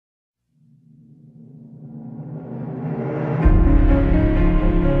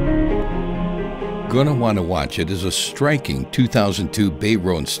Gonna Want to Watch It is a striking 2002 Bay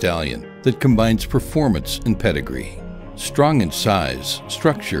Roan Stallion that combines performance and pedigree. Strong in size,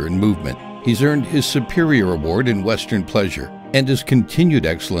 structure, and movement, he's earned his Superior Award in Western Pleasure, and his continued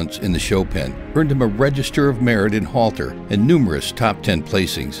excellence in the show pen earned him a Register of Merit in Halter and numerous top 10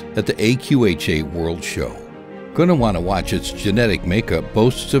 placings at the AQHA World Show. Gonna Want to Watch It's genetic makeup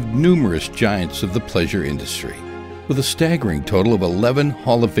boasts of numerous giants of the pleasure industry, with a staggering total of 11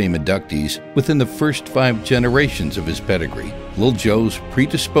 Hall of Fame inductees within the first 5 generations of his pedigree. Lil Joe's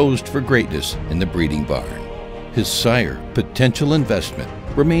predisposed for greatness in the breeding barn. His sire, Potential Investment,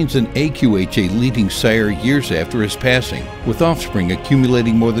 remains an AQHA leading sire years after his passing, with offspring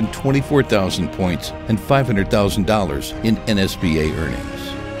accumulating more than 24,000 points and $500,000 in NSBA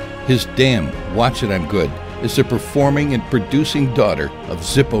earnings. His dam, Watch It, I'm Good, is the performing and producing daughter of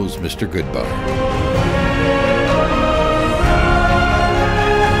Zippo's Mr. Goodbar.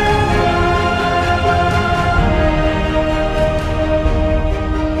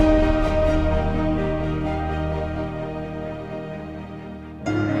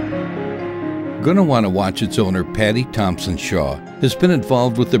 Gonna Want to Watch It's owner, Patty Thompson Shaw, has been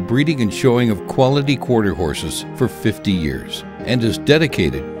involved with the breeding and showing of quality quarter horses for 50 years and is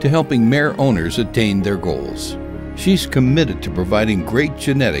dedicated to helping mare owners attain their goals. She's committed to providing great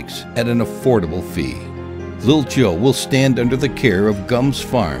genetics at an affordable fee. Lil Joe will stand under the care of Gums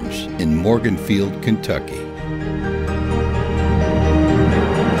Farms in Morganfield, Kentucky.